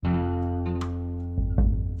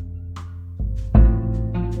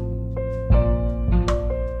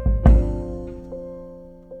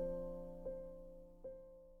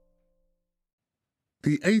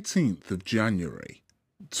The 18th of January,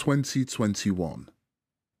 2021.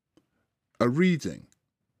 A reading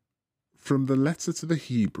from the letter to the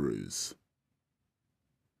Hebrews.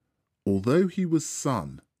 Although he was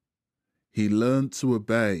son, he learned to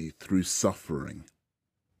obey through suffering.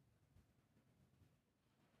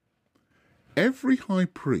 Every high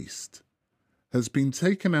priest has been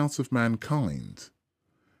taken out of mankind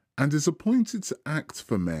and is appointed to act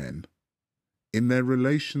for men in their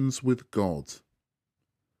relations with God,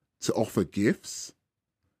 to offer gifts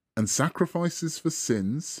and sacrifices for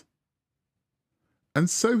sins, and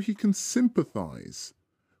so he can sympathize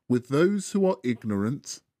with those who are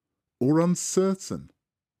ignorant or uncertain,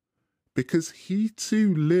 because he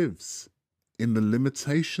too lives in the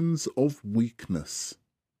limitations of weakness.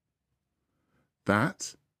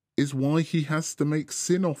 That is why he has to make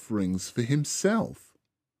sin offerings for himself,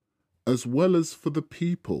 as well as for the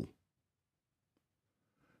people.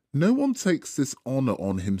 No one takes this honor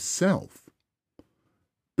on himself,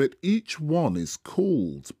 but each one is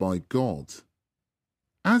called by God,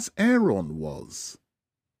 as Aaron was.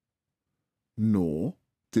 Nor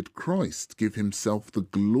did Christ give himself the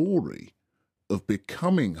glory of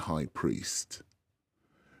becoming high priest,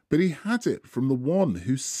 but he had it from the one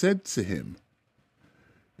who said to him,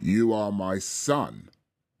 "You are my son.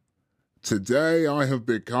 Today I have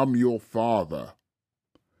become your father."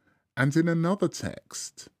 And in another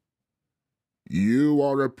text, "You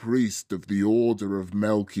are a priest of the order of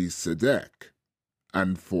Melchizedek,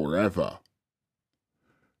 and forever."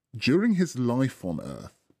 During his life on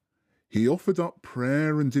earth, he offered up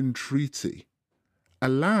prayer and entreaty,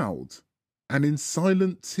 aloud and in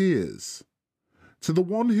silent tears, to the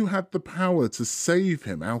one who had the power to save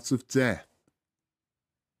him out of death.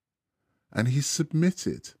 And he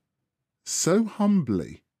submitted so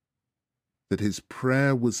humbly that his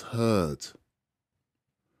prayer was heard.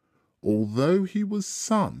 Although he was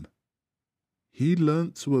son, he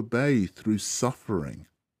learnt to obey through suffering.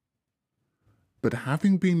 But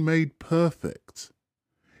having been made perfect,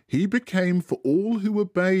 he became for all who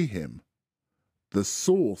obey him the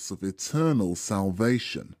source of eternal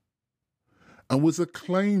salvation, and was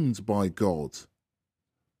acclaimed by God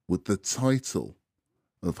with the title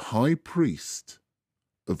of High Priest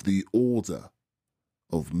of the Order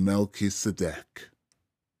of Melchizedek.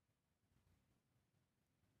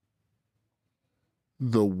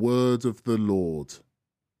 The word of the Lord.